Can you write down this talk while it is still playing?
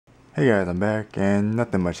Hey guys, I'm back and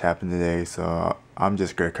nothing much happened today, so I'm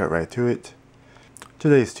just gonna cut right to it.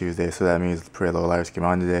 Today's Tuesday, so that means PLL Lives came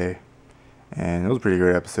on today, and it was a pretty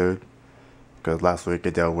great episode because last week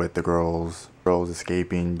it dealt with the girls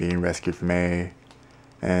escaping, being rescued from A,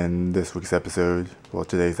 and this week's episode, well,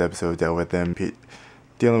 today's episode dealt with them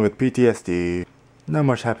dealing with PTSD. Not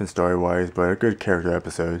much happened story-wise, but a good character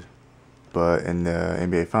episode. But in the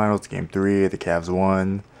NBA Finals, Game 3, the Cavs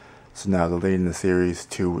won. So now they're leading the series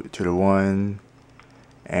 2-1.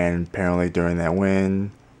 And apparently during that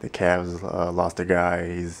win, the Cavs lost a guy.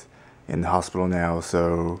 He's in the hospital now.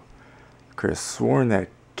 So Chris sworn that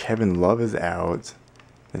Kevin Love is out.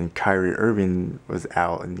 And Kyrie Irving was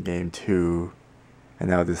out in Game 2. And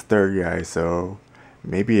now this third guy. So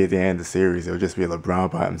maybe at the end of the series, it'll just be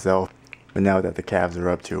LeBron by himself. But now that the Cavs are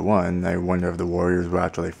up 2-1, I wonder if the Warriors will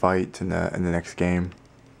actually fight in the next game.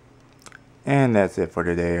 And that's it for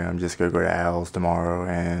today. I'm just gonna go to Al's tomorrow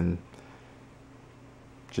and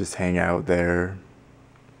just hang out there,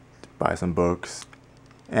 buy some books.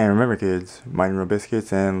 And remember kids, mind your own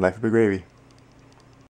biscuits and life will be gravy.